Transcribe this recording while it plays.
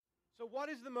So what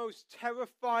is the most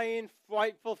terrifying,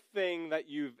 frightful thing that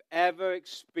you've ever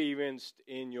experienced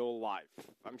in your life?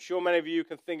 I'm sure many of you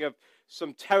can think of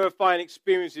some terrifying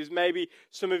experiences. Maybe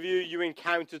some of you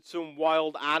encountered some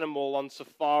wild animal on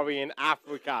safari in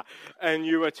Africa and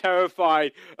you were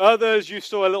terrified. Others, you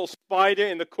saw a little spider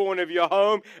in the corner of your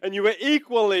home and you were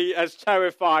equally as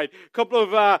terrified. A couple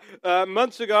of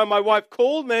months ago, my wife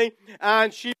called me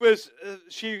and she was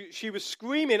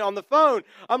screaming on the phone.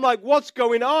 I'm like, what's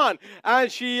going on? And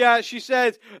she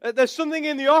said, there's something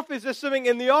in the office. There's something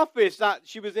in the office. That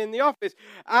she was in the office.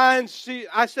 And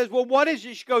I said, well, what is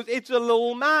it? She goes, it's a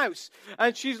little mouse.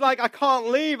 And she's like, I can't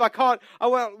leave. I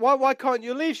went, why can't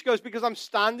you leave? She goes, because I'm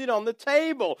standing on the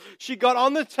table. She got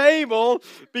on the table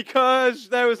because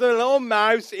there was a little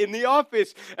mouse in the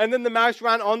office. And then the mouse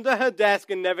ran onto her desk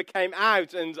and never came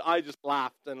out. And I just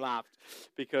laughed and laughed.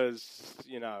 Because,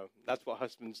 that's what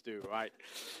husbands do, right?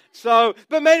 So,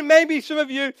 but maybe some of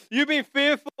you've been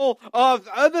fearful of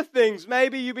other things.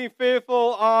 Maybe you've been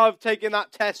fearful of taking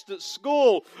that test at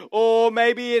school. Or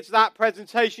maybe it's that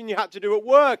presentation you had to do at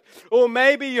work. Or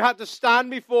maybe you had to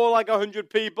stand before like 100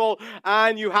 people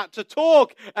and you had to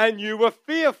talk and you were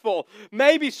fearful.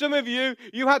 Maybe some of you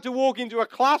had to walk into a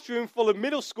classroom full of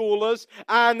middle schoolers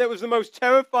and it was the most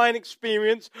terrifying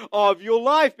experience of your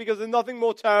life because there's nothing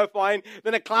more terrifying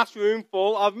than a classroom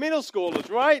full of middle schoolers,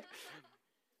 right?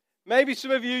 Maybe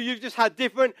some of you've just had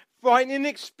different frightening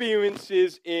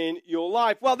experiences in your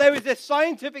life. Well, there is a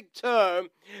scientific term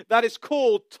that is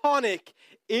called tonic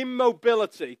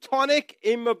immobility. Tonic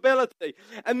immobility.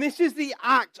 And this is the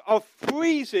act of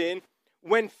freezing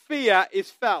when fear is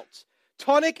felt.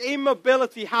 Tonic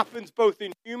immobility happens both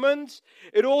in humans.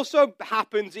 It also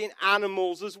happens in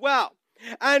animals as well.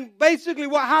 And basically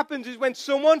what happens is when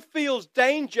someone feels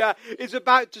danger is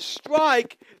about to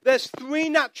strike, there's three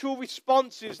natural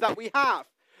responses that we have.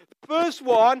 The first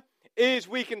one is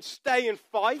we can stay and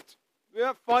fight.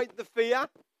 Fight the fear.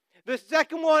 The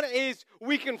second one is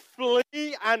we can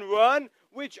flee and run,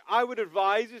 which I would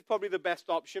advise is probably the best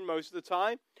option most of the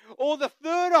time. Or the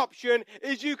third option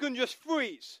is you can just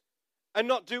freeze and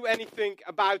not do anything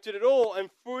about it at all and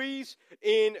freeze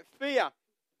in fear.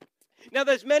 Now,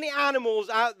 there's many animals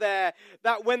out there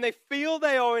that when they feel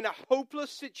they are in a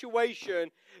hopeless situation,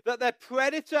 that their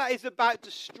predator is about to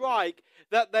strike,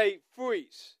 that they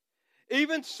freeze.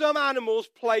 Even some animals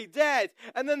play dead.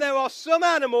 And then there are some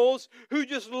animals who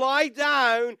just lie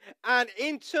down and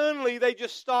internally they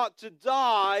just start to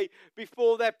die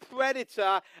before their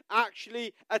predator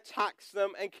actually attacks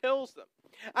them and kills them.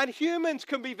 And humans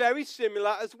can be very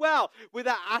similar as well with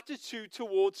our attitude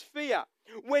towards fear.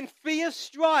 When fear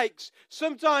strikes,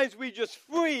 sometimes we just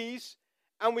freeze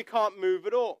and we can't move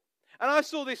at all. And I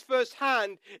saw this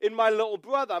firsthand in my little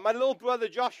brother. My little brother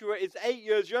Joshua is 8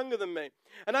 years younger than me.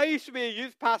 And I used to be a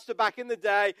youth pastor back in the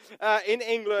day in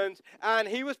England, and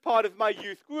he was part of my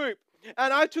youth group.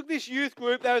 And I took this youth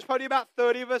group, there was probably about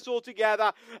 30 of us all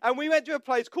together, and we went to a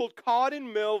place called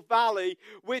Carden Mill Valley,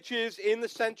 which is in the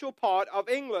central part of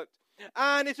England.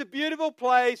 And it's a beautiful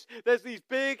place. There's these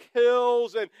big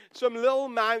hills and some little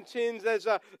mountains. There's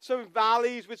some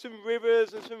valleys with some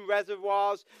rivers and some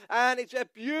reservoirs. And it's a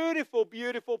beautiful,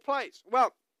 beautiful place.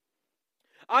 Well,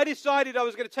 I decided I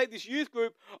was going to take this youth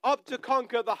group up to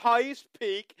conquer the highest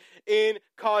peak in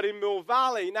Carden Mill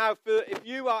Valley. Now, if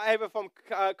you are ever from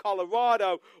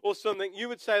Colorado or something, you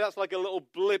would say that's like a little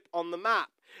blip on the map.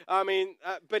 I mean,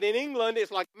 but in England,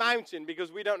 it's like mountain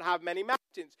because we don't have many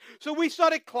mountains. So we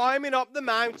started climbing up the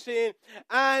mountain,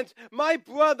 and my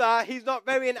brother, he's not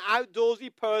very an outdoorsy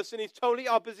person. He's totally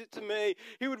opposite to me.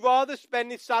 He would rather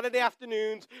spend his Saturday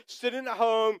afternoons sitting at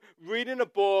home, reading a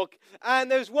book.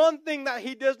 And there's one thing that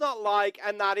he does not like,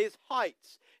 and that is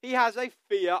heights. He has a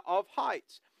fear of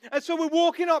heights. And so we're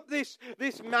walking up this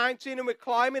mountain and we're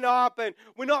climbing up and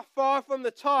we're not far from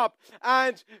the top.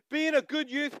 And being a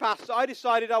good youth pastor, I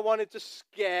decided I wanted to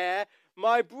scare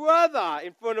my brother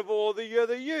in front of all the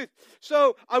other youth.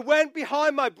 So I went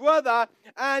behind my brother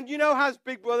and as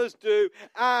big brothers do.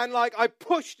 And I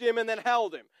pushed him and then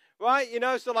held him. Right?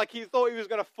 So he thought he was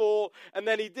going to fall and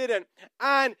then he didn't.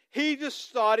 And he just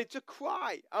started to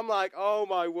cry. I'm like, oh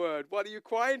my word, what are you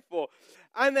crying for?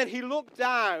 And then he looked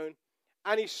down.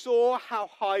 And he saw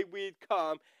how high we'd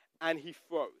come, and he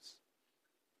froze.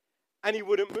 And he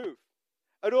wouldn't move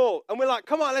at all. And we're like,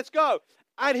 come on, let's go.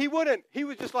 And he wouldn't. He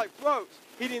was just froze.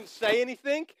 He didn't say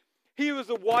anything. He was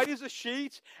as white as a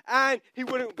sheet, and he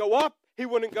wouldn't go up. He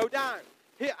wouldn't go down.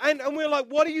 And we're like,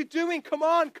 what are you doing? Come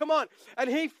on, come on. And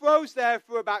he froze there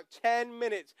for about 10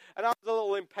 minutes. And I was a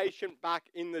little impatient back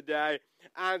in the day.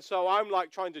 And so I'm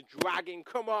trying to drag him.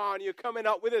 Come on, you're coming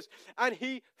up with us. And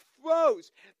he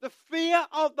froze. The fear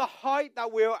of the height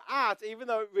that we were at, even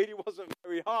though it really wasn't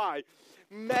very high,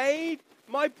 made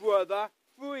my brother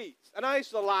freeze. And I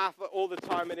used to laugh all the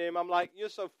time at him. I'm like, you're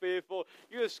so fearful.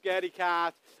 You're a scaredy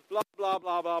cat. Blah, blah,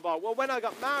 blah, blah, blah. Well, when I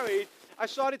got married, I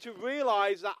started to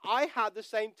realize that I had the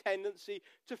same tendency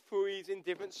to freeze in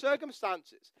different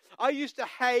circumstances. I used to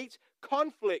hate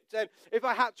conflict. And if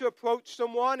I had to approach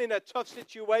someone in a tough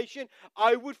situation,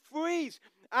 I would freeze.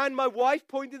 And my wife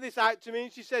pointed this out to me,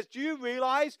 and she says, do you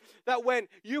realize that when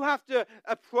you have to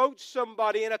approach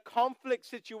somebody in a conflict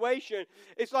situation,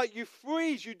 it's like you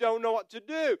freeze, you don't know what to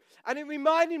do. And it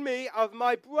reminded me of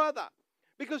my brother.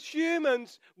 Because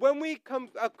humans, when we come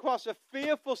across a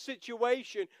fearful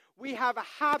situation, we have a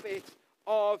habit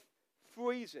of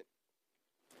freezing.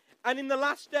 And in the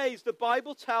last days, the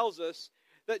Bible tells us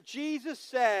that Jesus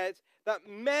said that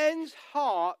men's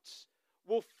hearts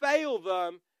will fail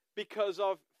them because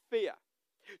of fear.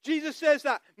 Jesus says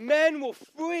that men will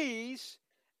freeze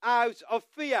out of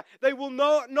fear. They will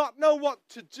not know what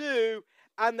to do,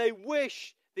 and they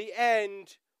wish the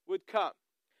end would come.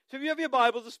 So if you have your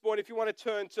Bibles this morning, if you want to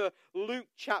turn to Luke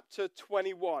chapter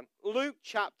 21. Luke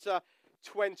chapter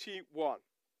 21.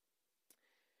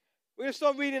 We're going to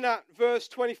start reading at verse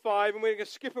 25, and we're going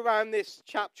to skip around this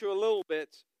chapter a little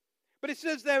bit. But it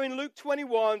says there in Luke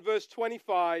 21, verse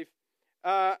 25,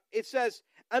 it says,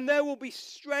 and there will be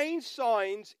strange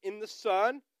signs in the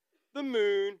sun, the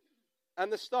moon,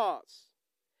 and the stars.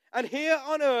 And here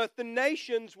on earth the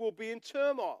nations will be in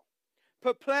turmoil,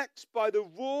 perplexed by the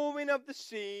roaring of the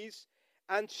seas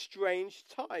and strange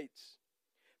tides.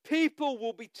 People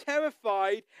will be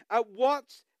terrified at what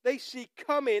they see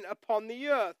coming upon the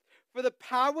earth, for the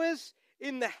powers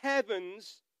in the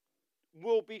heavens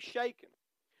will be shaken.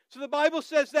 So the Bible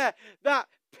says there that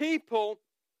people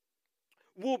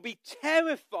will be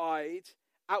terrified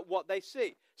at what they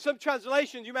see. Some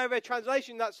translations, you may have read a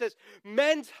translation that says,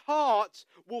 men's hearts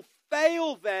will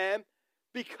fail them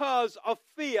because of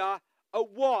fear at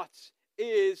what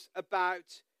is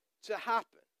about to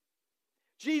happen.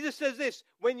 Jesus says this,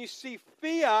 when you see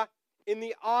fear in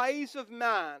the eyes of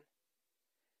man,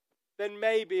 then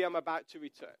maybe I'm about to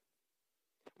return.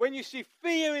 When you see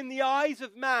fear in the eyes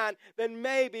of man, then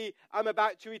maybe I'm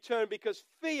about to return, because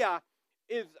fear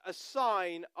is a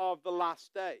sign of the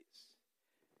last days.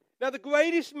 Now, the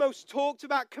greatest, most talked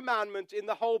about commandment in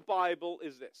the whole Bible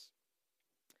is this: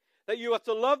 that you are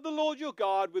to love the Lord your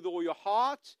God with all your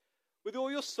heart, with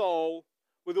all your soul,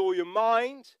 with all your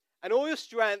mind, and all your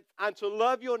strength, and to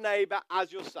love your neighbor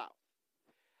as yourself.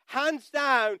 Hands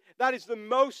down, that is the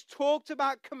most talked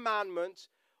about commandment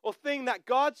or thing that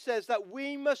God says that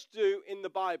we must do in the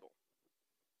Bible.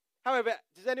 However,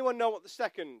 does anyone know what the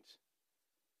second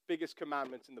biggest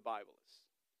commandment in the Bible is?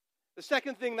 The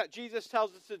second thing that Jesus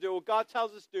tells us to do, or God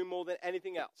tells us to do more than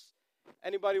anything else.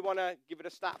 Anybody want to give it a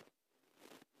stab?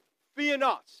 Fear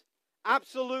not.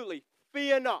 Absolutely.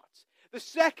 Fear not. The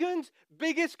second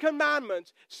biggest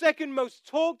commandment, second most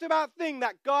talked about thing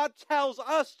that God tells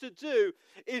us to do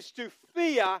is to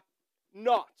fear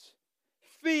not.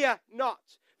 Fear not.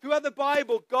 Throughout the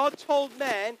Bible, God told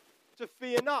men to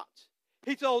fear not.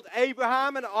 He told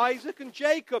Abraham and Isaac and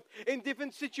Jacob in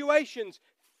different situations,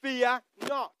 fear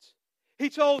not. He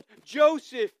told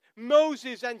Joseph,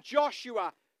 Moses, and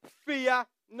Joshua, fear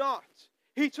not.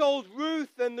 He told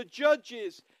Ruth and the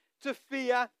judges to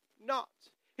fear not.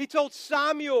 He told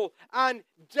Samuel and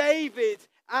David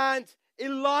and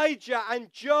Elijah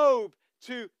and Job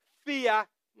to fear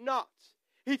not.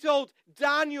 He told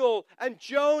Daniel and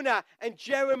Jonah and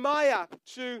Jeremiah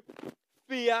to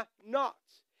fear not.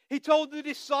 He told the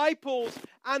disciples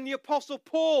and the Apostle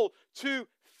Paul to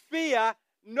fear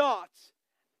not.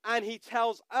 And he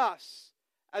tells us,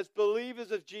 as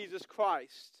believers of Jesus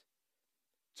Christ,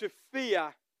 to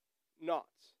fear not.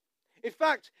 In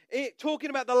fact,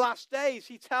 talking about the last days,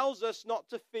 he tells us not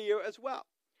to fear as well.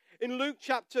 In Luke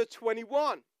chapter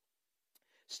 21,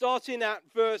 starting at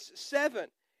verse 7,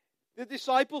 the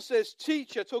disciple says,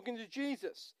 Teacher, talking to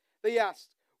Jesus, they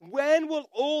asked, when will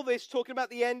all this, talking about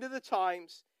the end of the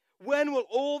times, when will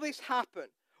all this happen?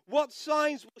 What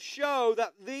signs will show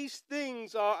that these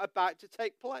things are about to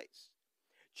take place?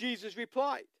 Jesus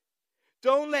replied,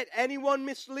 don't let anyone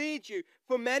mislead you,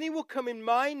 for many will come in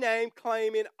my name,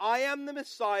 claiming I am the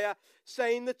Messiah,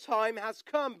 saying the time has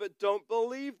come, but don't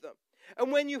believe them.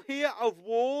 And when you hear of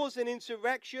wars and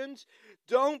insurrections,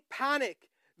 don't panic.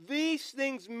 These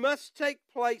things must take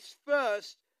place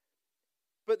first,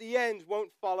 but the end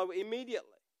won't follow immediately.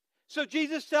 So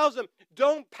Jesus tells them,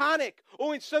 don't panic.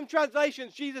 Or in some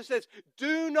translations, Jesus says,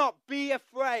 do not be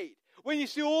afraid. When you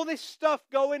see all this stuff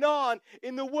going on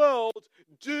in the world,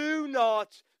 do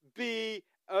not be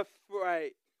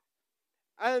afraid.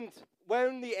 And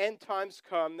when the end times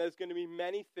come, there's going to be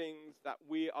many things that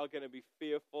we are going to be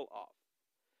fearful of.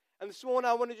 And this morning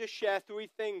I want to just share 3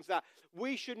 things that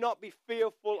we should not be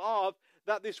fearful of,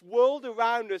 that this world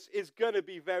around us is going to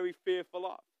be very fearful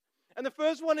of. And the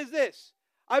first one is this.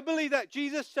 I believe that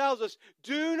Jesus tells us,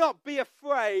 do not be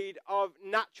afraid of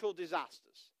natural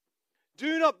disasters.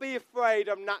 Do not be afraid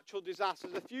of natural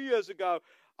disasters. A few years ago,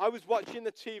 I was watching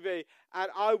the TV and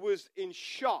I was in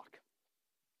shock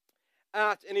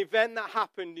at an event that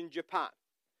happened in Japan,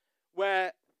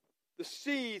 where the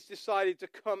seas decided to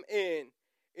come in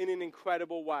an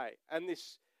incredible way. And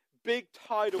this big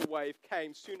tidal wave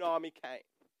came, tsunami came,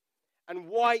 and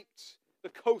wiped the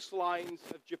coastlines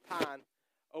of Japan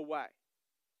away.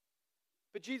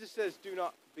 But Jesus says, do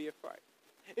not be afraid.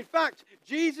 In fact,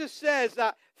 Jesus says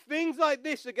that things like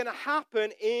this are going to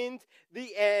happen in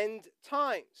the end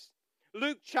times.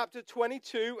 Luke chapter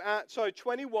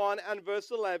 21 and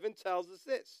verse 11 tells us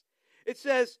this. It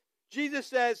says, Jesus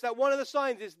says that one of the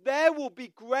signs is there will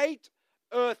be great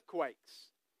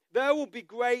earthquakes. There will be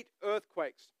great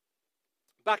earthquakes.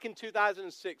 Back in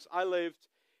 2006, I lived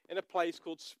in a place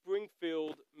called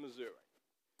Springfield, Missouri.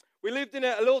 We lived in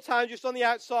a little town just on the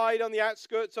outside, on the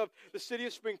outskirts of the city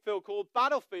of Springfield called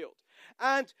Battlefield.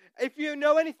 And if you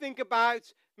know anything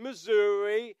about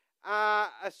Missouri,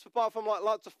 apart from like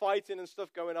lots of fighting and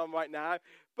stuff going on right now,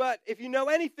 but if you know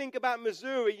anything about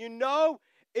Missouri, you know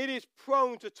it is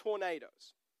prone to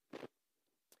tornadoes.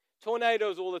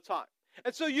 Tornadoes all the time.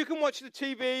 And so you can watch the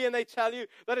TV and they tell you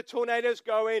that a tornado's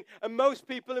going, and most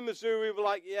people in Missouri were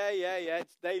like, yeah,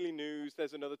 it's daily news,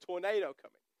 there's another tornado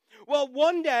coming. Well,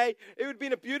 one day, it had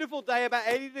been a beautiful day, about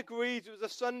 80 degrees. It was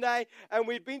a Sunday, and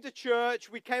we'd been to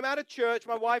church. We came out of church,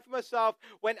 my wife and myself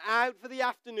went out for the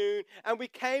afternoon, and we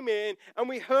came in, and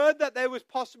we heard that there was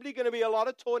possibly going to be a lot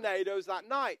of tornadoes that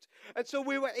night. And so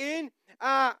we were in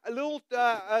a little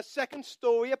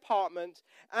second-story apartment,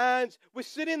 and we're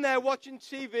sitting there watching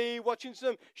TV, watching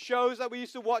some shows that we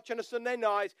used to watch on a Sunday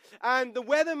night, and the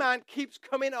weatherman keeps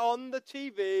coming on the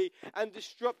TV and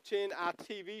disrupting our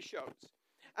TV shows.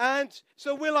 And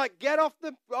so we're like, get off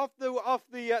the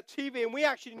TV. And we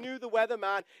actually knew the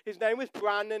weatherman. His name was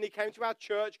Brandon. He came to our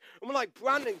church. And we're like,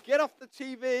 Brandon, get off the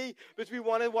TV because we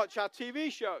want to watch our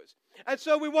TV shows. And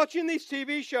so we're watching these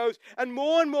TV shows. And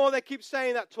more they keep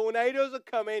saying that tornadoes are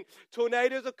coming.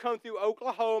 Tornadoes have come through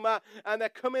Oklahoma. And they're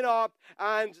coming up.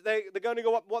 And they're going to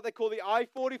go up what they call the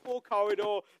I-44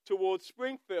 corridor towards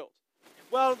Springfield.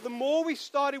 Well, the more we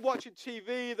started watching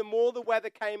TV, the more the weather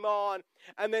came on.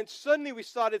 And then suddenly we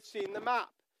started seeing the map.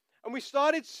 And we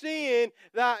started seeing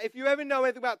that if you ever know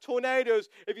anything about tornadoes,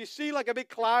 if you see like a big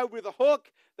cloud with a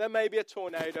hook, there may be a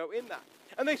tornado in that.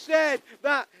 And they said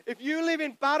that if you live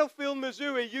in Battlefield,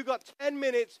 Missouri, you got 10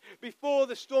 minutes before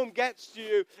the storm gets to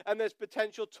you, and there's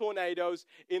potential tornadoes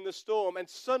in the storm. And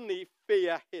suddenly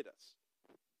fear hit us.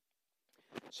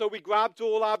 So we grabbed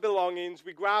all our belongings.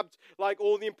 We grabbed like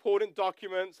all the important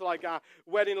documents, like our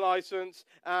wedding license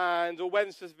and a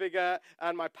wedding certificate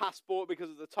and my passport, because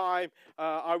at the time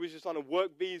I was just on a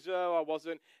work visa. I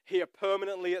wasn't here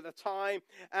permanently at the time.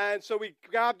 And so we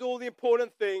grabbed all the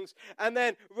important things. And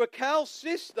then Raquel's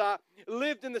sister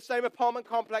lived in the same apartment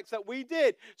complex that we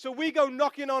did. So we go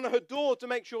knocking on her door to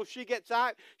make sure she gets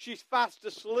out. She's fast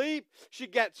asleep. She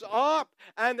gets up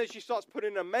and then she starts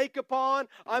putting her makeup on.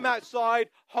 I'm outside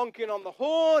honking on the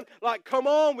horn, like, come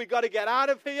on, we got to get out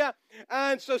of here.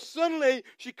 And so suddenly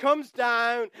she comes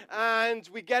down and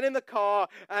we get in the car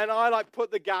and I like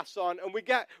put the gas on and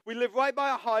we live right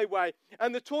by a highway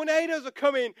and the tornadoes are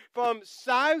coming from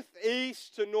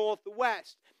southeast to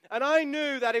northwest. And I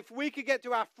knew that if we could get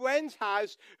to our friend's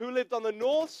house who lived on the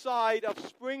north side of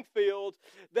Springfield,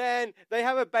 then they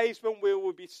have a basement where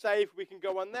we'll be safe. We can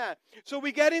go on there. So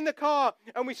we get in the car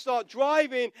and we start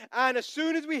driving. And as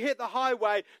soon as we hit the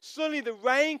highway, suddenly the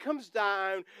rain comes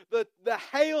down, the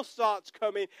hail starts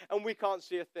coming, and we can't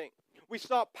see a thing. We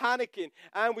start panicking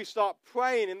and we start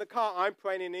praying in the car. I'm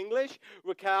praying in English.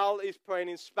 Raquel is praying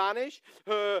in Spanish.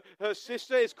 Her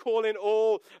sister is calling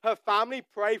all her family,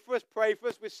 pray for us, pray for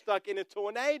us. We're stuck in a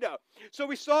tornado. So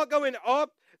we start going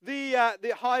up the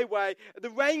highway. The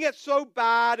rain gets so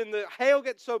bad and the hail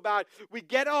gets so bad. We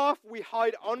get off. We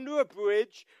hide under a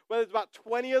bridge where there's about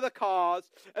 20 other cars.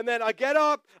 And then I get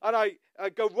up and I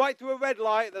go right through a red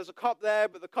light. There's a cop there,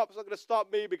 but the cop's not going to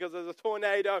stop me because there's a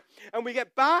tornado. And we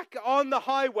get back on the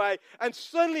highway and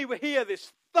suddenly we hear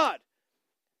this thud.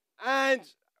 And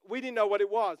we didn't know what it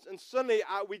was. And suddenly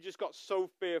we just got so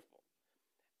fearful.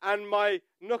 And my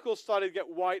knuckles started to get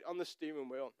white on the steering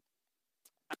wheel.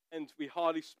 And we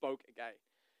hardly spoke again.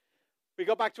 We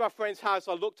got back to our friend's house.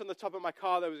 I looked on the top of my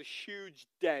car. There was a huge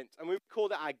dent. And we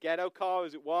called it our ghetto car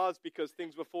as it was because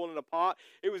things were falling apart.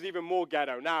 It was even more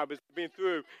ghetto now because we've been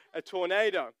through a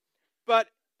tornado. But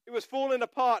it was falling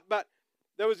apart. But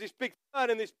there was this big flood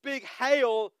and this big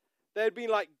hail. There had been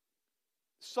like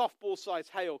softball-sized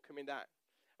hail coming down.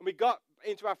 And we got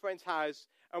into our friend's house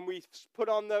and we put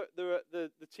on the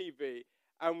TV.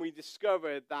 And we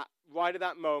discovered that right at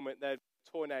that moment, there was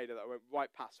a tornado that went right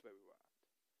past where we were.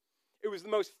 It was the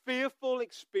most fearful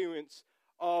experience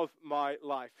of my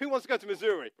life. Who wants to go to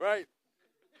Missouri, right?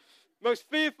 Most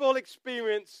fearful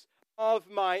experience of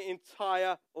my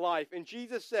entire life. And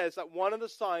Jesus says that one of the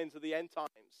signs of the end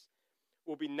times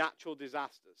will be natural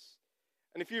disasters.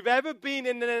 And if you've ever been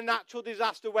in a natural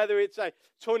disaster, whether it's a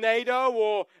tornado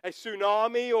or a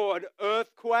tsunami or an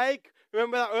earthquake,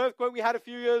 remember that earthquake we had a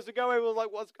few years ago? Everyone was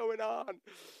like, what's going on?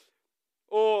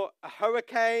 Or a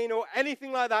hurricane or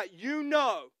anything like that, you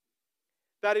know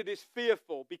that it is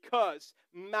fearful because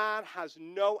man has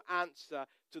no answer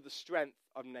to the strength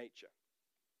of nature.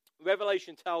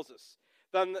 Revelation tells us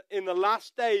that in the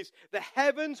last days, the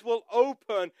heavens will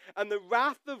open and the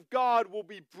wrath of God will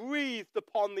be breathed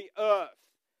upon the earth.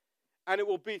 And it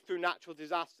will be through natural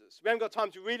disasters. We haven't got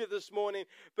time to read it this morning,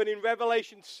 but in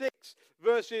Revelation 6,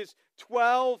 verses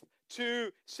 12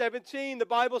 to 17, the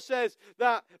Bible says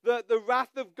that the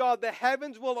wrath of God, the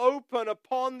heavens will open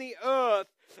upon the earth,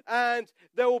 and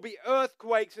there will be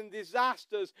earthquakes and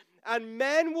disasters. And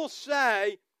men will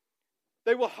say,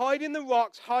 they will hide in the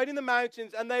rocks, hide in the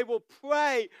mountains, and they will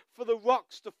pray for the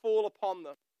rocks to fall upon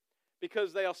them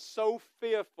because they are so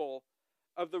fearful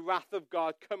of the wrath of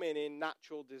God coming in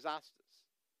natural disasters.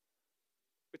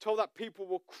 We're told that people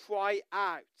will cry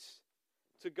out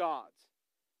to God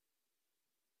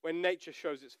when nature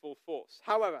shows its full force.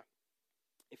 However,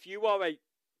 if you are a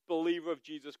believer of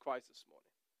Jesus Christ this morning,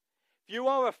 if you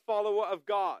are a follower of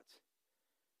God,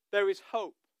 there is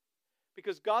hope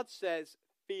because God says,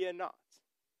 fear not.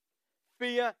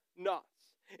 Fear not.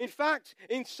 In fact,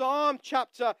 in Psalm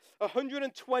chapter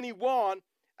 121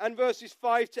 and verses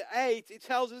 5 to 8, it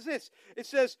tells us this. It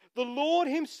says, the Lord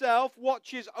himself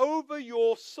watches over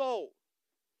your soul.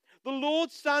 The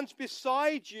Lord stands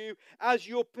beside you as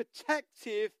your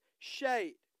protective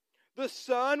shade. The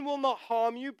sun will not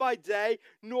harm you by day,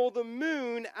 nor the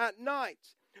moon at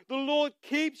night. The Lord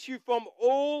keeps you from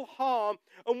all harm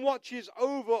and watches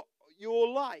over your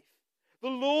life. The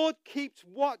Lord keeps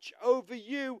watch over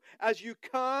you as you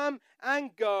come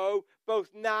and go, both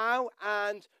now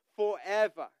and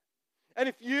forever. And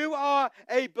if you are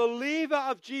a believer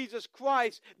of Jesus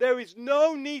Christ, there is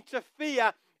no need to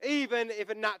fear even if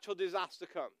a natural disaster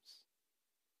comes.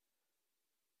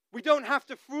 We don't have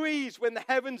to freeze when the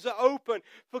heavens are open,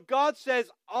 for God says,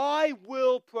 I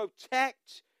will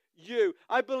protect you.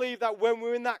 I believe that when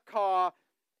we're in that car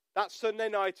that Sunday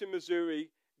night in Missouri,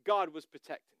 God was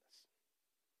protecting us.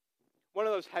 One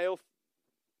of those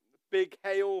big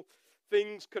hail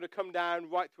things could have come down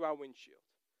right through our windshield.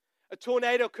 A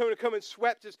tornado could have come and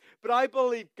swept us, but I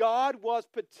believe God was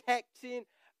protecting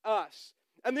us.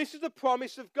 And this is the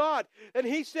promise of God. And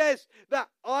he says that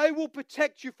I will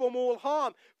protect you from all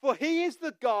harm. For he is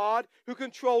the God who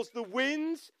controls the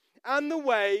winds and the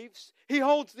waves. He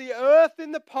holds the earth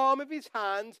in the palm of his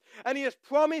hand. And he has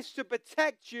promised to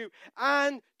protect you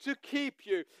and to keep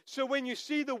you. So when you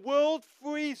see the world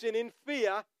freezing in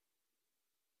fear,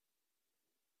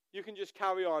 you can just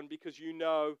carry on because you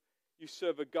know you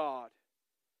serve a God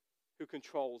who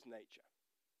controls nature.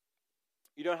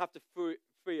 You don't have to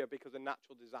fear because of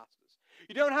natural disasters.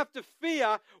 You don't have to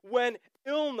fear when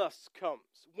illness comes.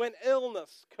 When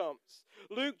illness comes.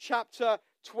 Luke chapter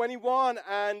 21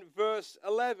 and verse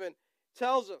 11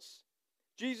 tells us,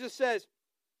 Jesus says,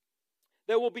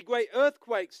 there will be great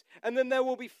earthquakes, and then there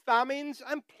will be famines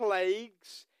and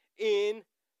plagues in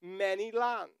many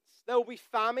lands. There will be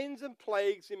famines and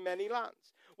plagues in many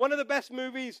lands. One of the best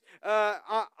movies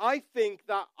I think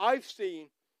that I've seen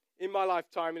in my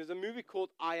lifetime is a movie called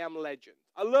I Am Legend.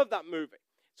 I love that movie.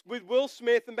 It's with Will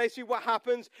Smith, and basically what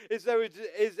happens is there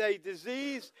is a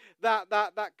disease that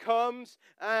comes,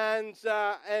 and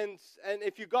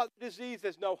if you've got the disease,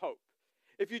 there's no hope.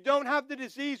 If you don't have the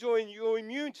disease or you're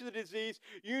immune to the disease,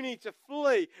 you need to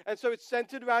flee. And so it's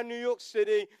centered around New York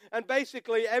City. And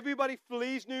basically everybody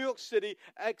flees New York City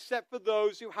except for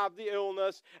those who have the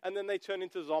illness. And then they turn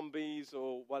into zombies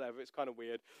or whatever. It's kind of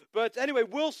weird. But anyway,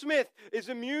 Will Smith is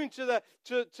immune to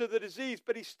the disease.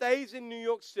 But he stays in New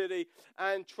York City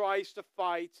and tries to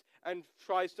fight and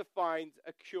tries to find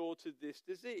a cure to this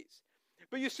disease.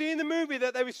 But you see in the movie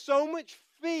that there is so much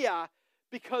fear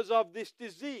because of this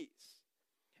disease.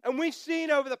 And we've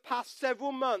seen over the past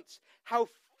several months how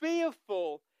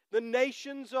fearful the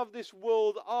nations of this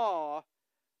world are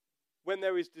when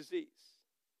there is disease.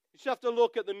 You just have to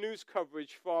look at the news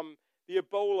coverage from the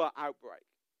Ebola outbreak.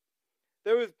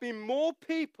 There have been more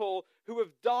people who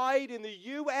have died in the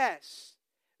U.S.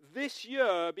 this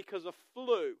year because of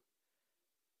flu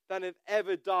than have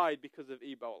ever died because of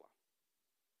Ebola.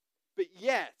 But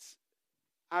yet,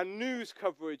 our news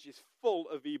coverage is full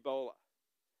of Ebola.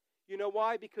 You know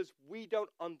why? Because we don't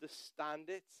understand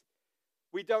it.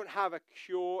 We don't have a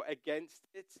cure against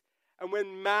it. And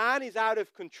when man is out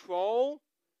of control,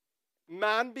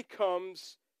 man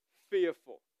becomes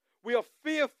fearful. We are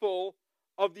fearful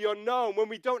of the unknown. When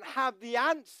we don't have the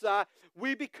answer,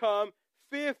 we become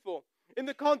fearful. In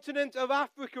the continent of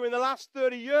Africa in the last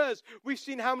 30 years, we've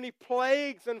seen how many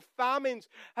plagues and famines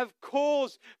have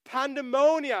caused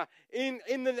pandemonium in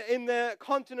the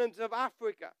continent of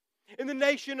Africa. In the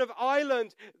nation of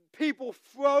Ireland, people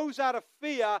froze out of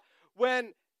fear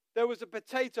when there was a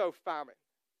potato famine.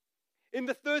 In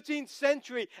the 13th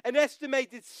century, an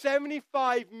estimated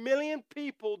 75 million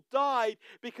people died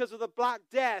because of the Black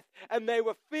Death, and they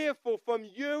were fearful from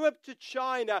Europe to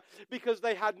China because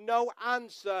they had no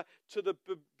answer to the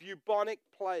bubonic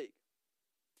plague.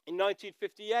 In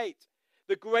 1958,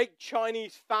 the Great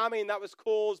Chinese Famine that was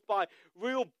caused by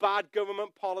real bad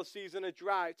government policies and a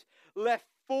drought left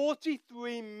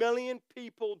 43 million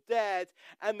people dead,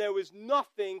 and there was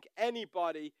nothing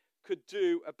anybody could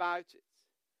do about it.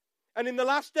 And in the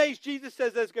last days, Jesus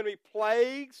says there's going to be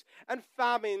plagues and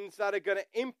famines that are going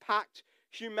to impact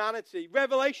humanity.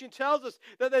 Revelation tells us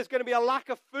that there's going to be a lack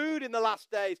of food in the last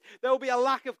days. There will be a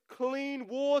lack of clean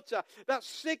water. That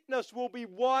sickness will be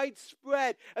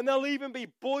widespread, and there'll even be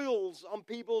boils on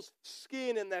people's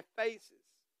skin and their faces.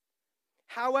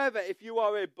 However, if you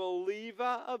are a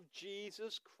believer of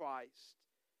Jesus Christ,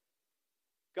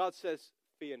 God says,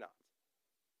 fear not.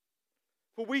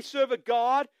 For we serve a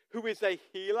God who is a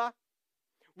healer.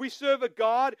 We serve a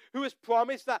God who has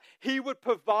promised that he would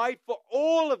provide for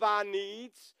all of our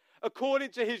needs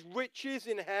according to his riches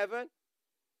in heaven.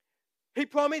 He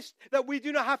promised that we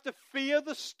do not have to fear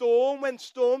the storm when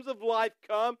storms of life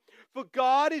come, for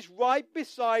God is right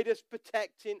beside us,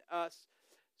 protecting us.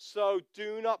 So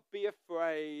do not be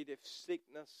afraid if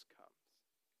sickness comes.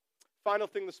 Final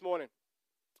thing this morning.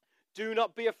 Do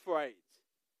not be afraid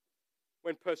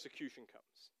when persecution comes.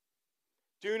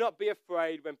 Do not be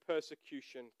afraid when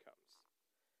persecution comes.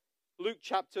 Luke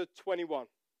chapter 21,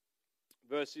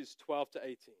 verses 12 to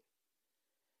 18.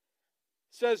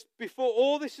 Says, before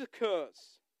all this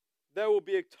occurs, there will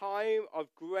be a time of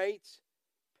great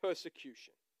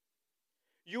persecution.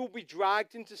 You will be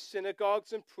dragged into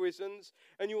synagogues and prisons,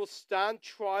 and you will stand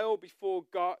trial before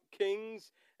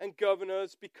kings and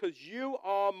governors because you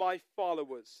are my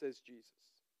followers, says Jesus.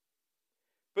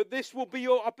 But this will be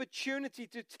your opportunity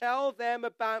to tell them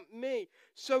about me.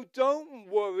 So don't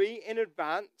worry in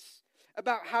advance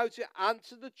about how to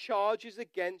answer the charges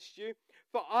against you,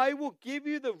 for I will give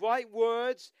you the right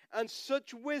words and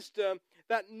such wisdom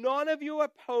that none of your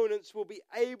opponents will be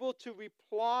able to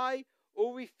reply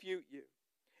or refute you.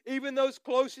 Even those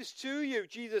closest to you,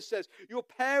 Jesus says, your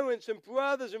parents and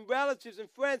brothers and relatives and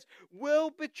friends will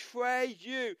betray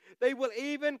you. They will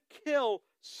even kill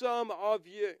some of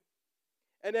you.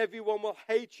 And everyone will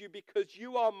hate you because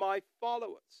you are my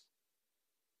followers.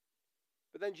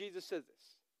 But then Jesus says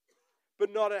this,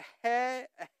 but not a hair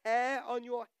on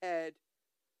your head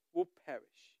will perish.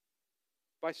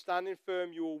 By standing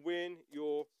firm, you will win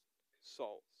your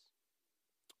souls.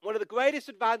 One of the greatest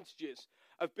advantages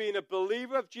of being a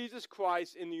believer of Jesus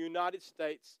Christ in the United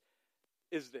States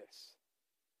is this.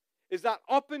 Is that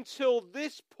up until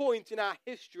this point in our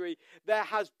history, there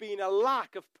has been a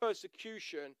lack of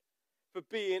persecution for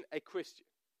being a Christian.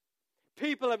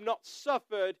 People have not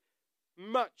suffered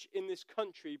much in this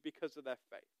country because of their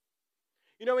faith.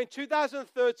 You know, in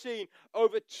 2013,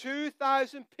 over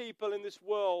 2,000 people in this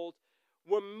world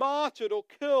were martyred or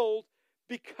killed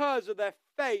because of their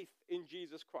faith in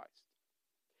Jesus Christ.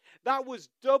 That was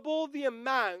double the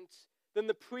amount than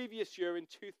the previous year in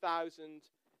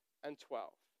 2012.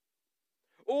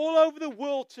 All over the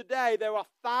world today, there are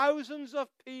thousands of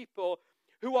people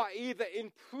who are either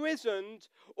imprisoned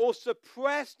or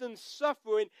suppressed and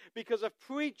suffering because of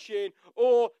preaching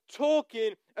or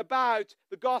talking about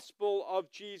the gospel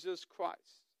of Jesus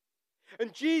Christ.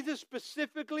 And Jesus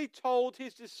specifically told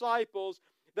his disciples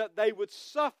that they would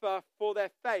suffer for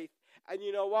their faith. And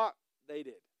you know what? They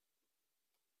did.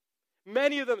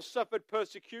 Many of them suffered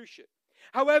persecution.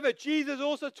 However, Jesus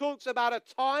also talks about a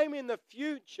time in the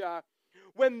future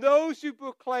when those who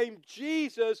proclaim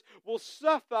Jesus will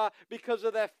suffer because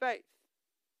of their faith.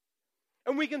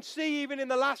 And we can see even in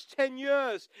the last 10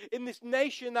 years in this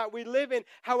nation that we live in,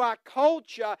 how our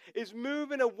culture is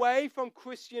moving away from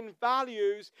Christian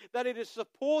values that it has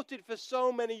supported for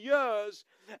so many years.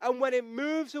 And when it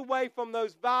moves away from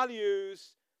those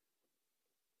values,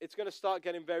 it's going to start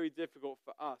getting very difficult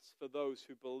for us, for those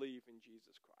who believe in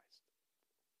Jesus Christ.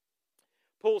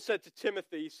 Paul said to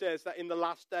Timothy, he says that in the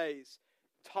last days,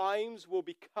 times will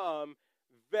become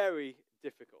very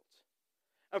difficult.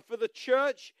 And for the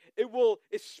church, it will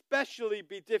especially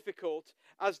be difficult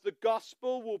as the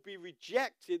gospel will be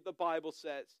rejected, the Bible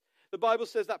says. The Bible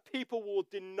says that people will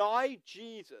deny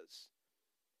Jesus,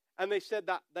 and they said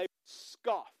that they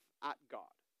scoff at God.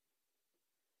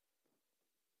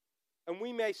 And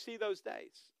we may see those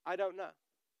days. I don't know.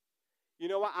 You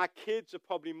know what? Our kids are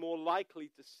probably more likely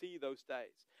to see those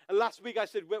days. And last week I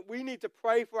said we need to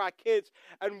pray for our kids.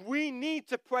 And we need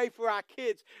to pray for our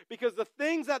kids because the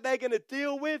things that they're going to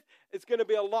deal with is going to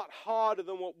be a lot harder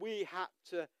than what we have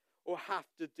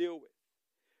to deal with.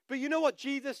 But you know what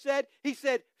Jesus said? He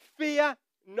said, fear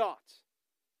not.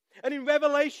 And in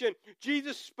Revelation,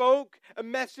 Jesus spoke a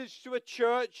message to a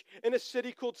church in a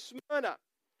city called Smyrna.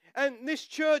 And this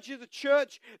church is a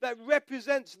church that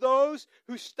represents those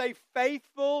who stay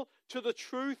faithful to the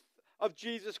truth of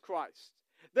Jesus Christ.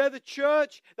 They're the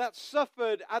church that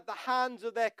suffered at the hands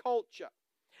of their culture.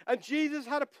 And Jesus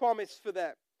had a promise for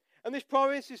them. And this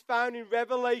promise is found in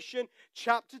Revelation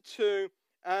chapter 2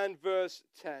 and verse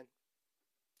 10.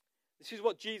 This is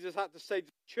what Jesus had to say to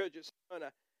the church at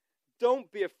Smyrna.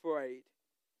 Don't be afraid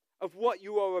of what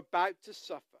you are about to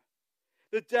suffer.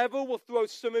 The devil will throw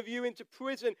some of you into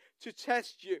prison to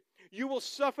test you. You will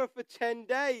suffer for 10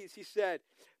 days, he said.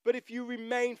 But if you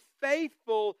remain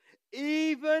faithful,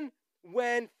 even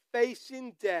when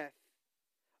facing death,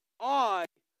 I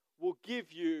will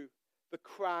give you the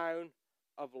crown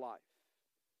of life.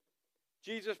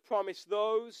 Jesus promised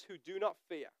those who do not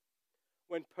fear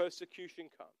when persecution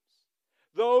comes.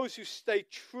 Those who stay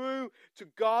true to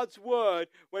God's word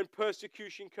when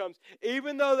persecution comes.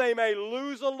 Even though they may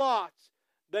lose a lot,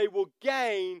 they will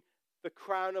gain the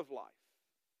crown of life,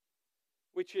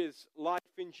 which is life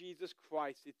in Jesus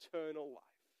Christ, eternal life.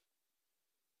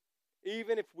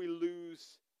 Even if we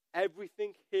lose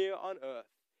everything here on earth,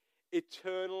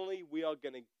 eternally we are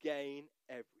going to gain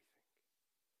everything.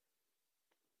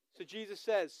 So Jesus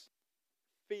says,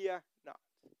 fear not.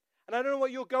 And I don't know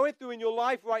what you're going through in your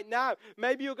life right now.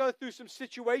 Maybe you're going through some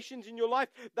situations in your life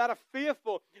that are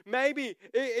fearful. Maybe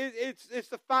it's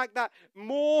the fact that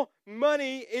more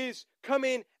money is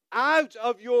coming out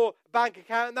of your bank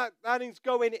account, and that is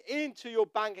going into your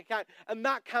bank account, and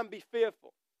that can be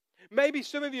fearful. Maybe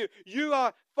some of you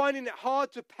are finding it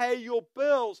hard to pay your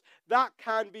bills. That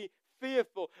can be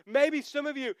fearful. Maybe some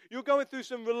of you're going through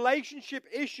some relationship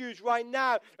issues right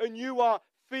now, and you are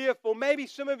fearful. Maybe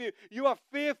some of you are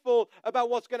fearful about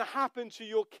what's going to happen to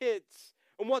your kids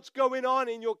and what's going on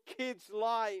in your kids'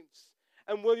 lives.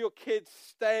 And will your kids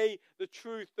stay the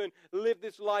truth and live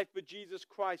this life for Jesus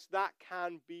Christ? That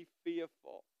can be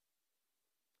fearful.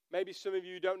 Maybe some of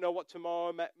you don't know what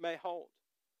tomorrow may hold.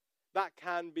 That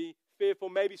can be fearful.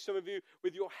 Maybe some of you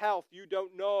with your health, you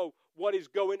don't know what is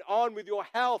going on with your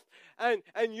health and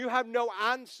you have no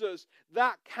answers.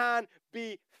 That can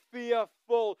be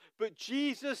fearful. But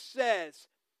Jesus says,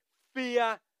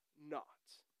 fear not.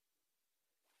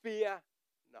 Fear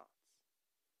not.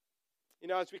 You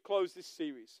know, as we close this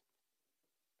series,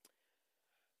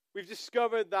 we've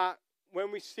discovered that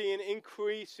when we see an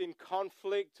increase in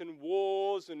conflict and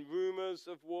wars and rumors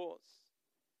of wars,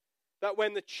 that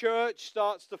when the church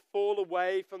starts to fall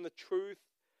away from the truth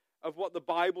of what the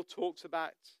Bible talks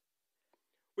about,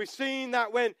 we've seen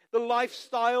that when the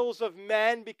lifestyles of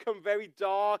men become very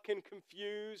dark and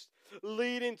confused,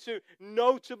 leading to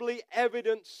notably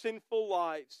evident sinful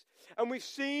lives. And we've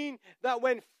seen that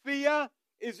when fear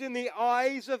is in the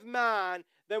eyes of man,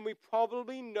 then we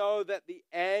probably know that the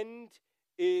end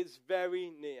is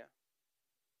very near.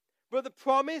 But the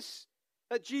promise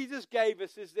that Jesus gave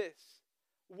us is this: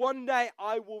 one day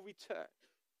I will return.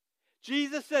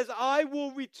 Jesus says, I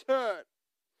will return.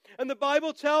 And the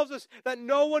Bible tells us that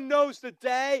no one knows the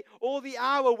day or the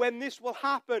hour when this will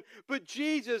happen. But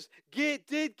Jesus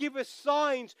did give us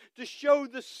signs to show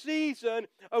the season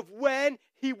of when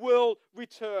he will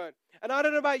return. And I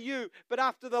don't know about you, but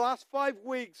after the last 5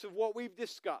 weeks of what we've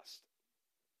discussed,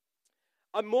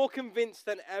 I'm more convinced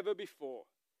than ever before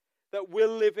that we're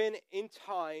living in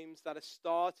times that are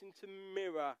starting to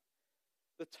mirror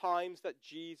the times that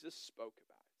Jesus spoke about.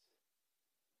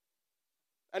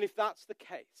 And if that's the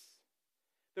case,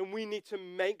 then we need to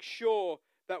make sure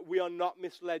that we are not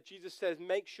misled. Jesus says,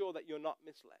 make sure that you're not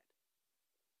misled.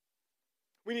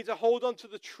 We need to hold on to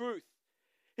the truth.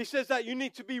 He says that you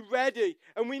need to be ready,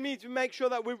 and we need to make sure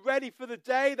that we're ready for the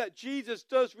day that Jesus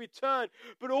does return.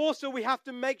 But also we have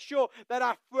to make sure that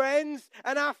our friends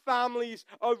and our families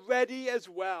are ready as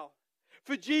well.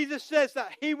 For Jesus says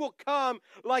that he will come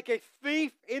like a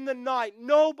thief in the night.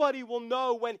 Nobody will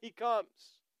know when he comes.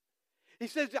 He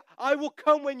says, I will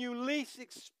come when you least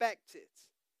expect it.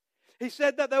 He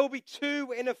said that there will be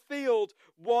two in a field.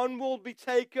 One will be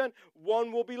taken,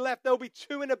 one will be left. There will be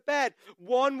two in a bed.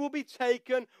 One will be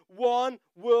taken, one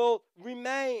will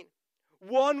remain.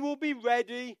 One will be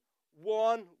ready,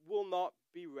 one will not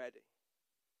be ready.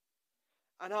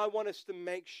 And I want us to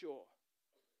make sure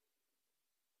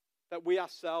that we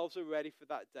ourselves are ready for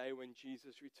that day when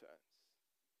Jesus returns.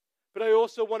 But I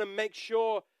also want to make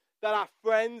sure that our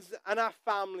friends and our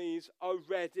families are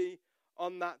ready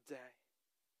on that day.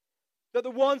 That the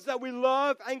ones that we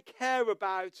love and care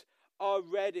about are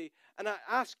ready. And I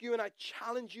ask you and I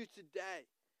challenge you today,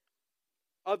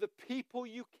 are the people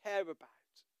you care about,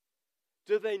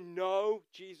 do they know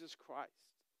Jesus Christ?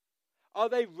 Are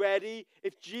they ready?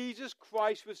 If Jesus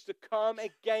Christ was to come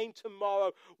again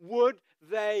tomorrow, would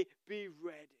they be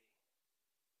ready?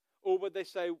 Or would they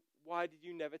say, why did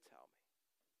you never tell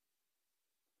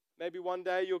me? Maybe one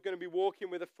day you're going to be walking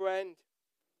with a friend,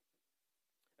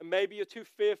 and maybe you're too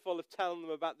fearful of telling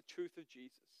them about the truth of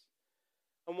Jesus.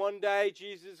 And one day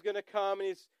Jesus is going to come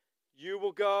and you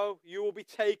will go, you will be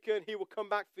taken, he will come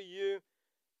back for you,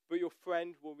 but your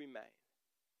friend will remain.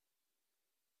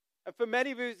 And for many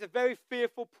of you, it's a very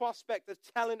fearful prospect of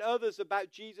telling others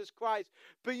about Jesus Christ.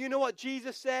 But you know what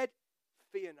Jesus said?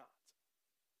 Fear not.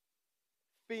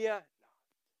 Fear not.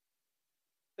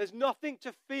 There's nothing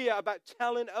to fear about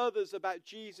telling others about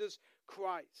Jesus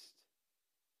Christ.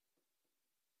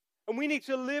 And we need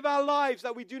to live our lives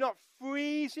that we do not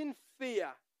freeze in fear,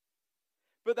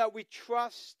 but that we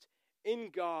trust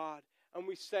in God and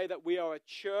we say that we are a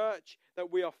church,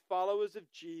 that we are followers of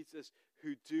Jesus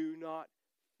who do not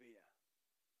fear.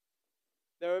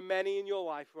 There are many in your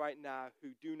life right now who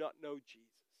do not know Jesus.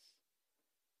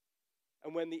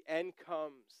 And when the end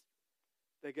comes,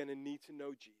 they're going to need to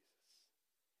know Jesus.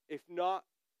 If not,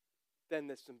 then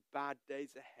there's some bad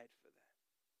days ahead for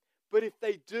them. But if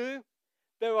they do,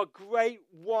 there are great,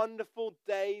 wonderful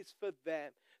days for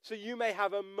them. So you may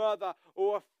have a mother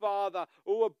or a father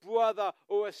or a brother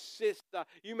or a sister.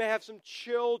 You may have some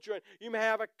children. You may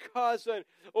have a cousin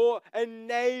or a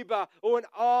neighbor or an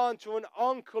aunt or an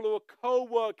uncle or a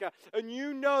co-worker. And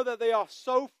you know that they are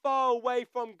so far away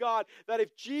from God that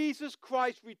if Jesus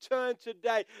Christ returned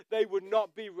today, they would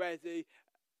not be ready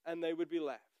and they would be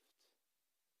left.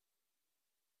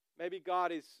 Maybe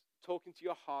God is talking to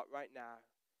your heart right now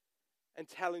and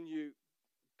telling you,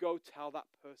 go tell that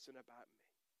person about me.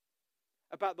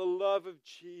 About the love of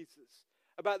Jesus.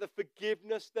 About the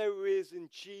forgiveness there is in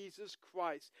Jesus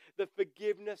Christ. The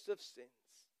forgiveness of sins.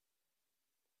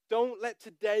 Don't let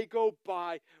today go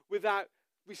by without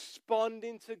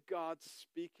responding to God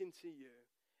speaking to you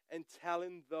and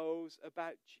telling those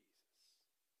about Jesus.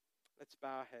 Let's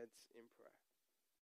bow our heads in prayer.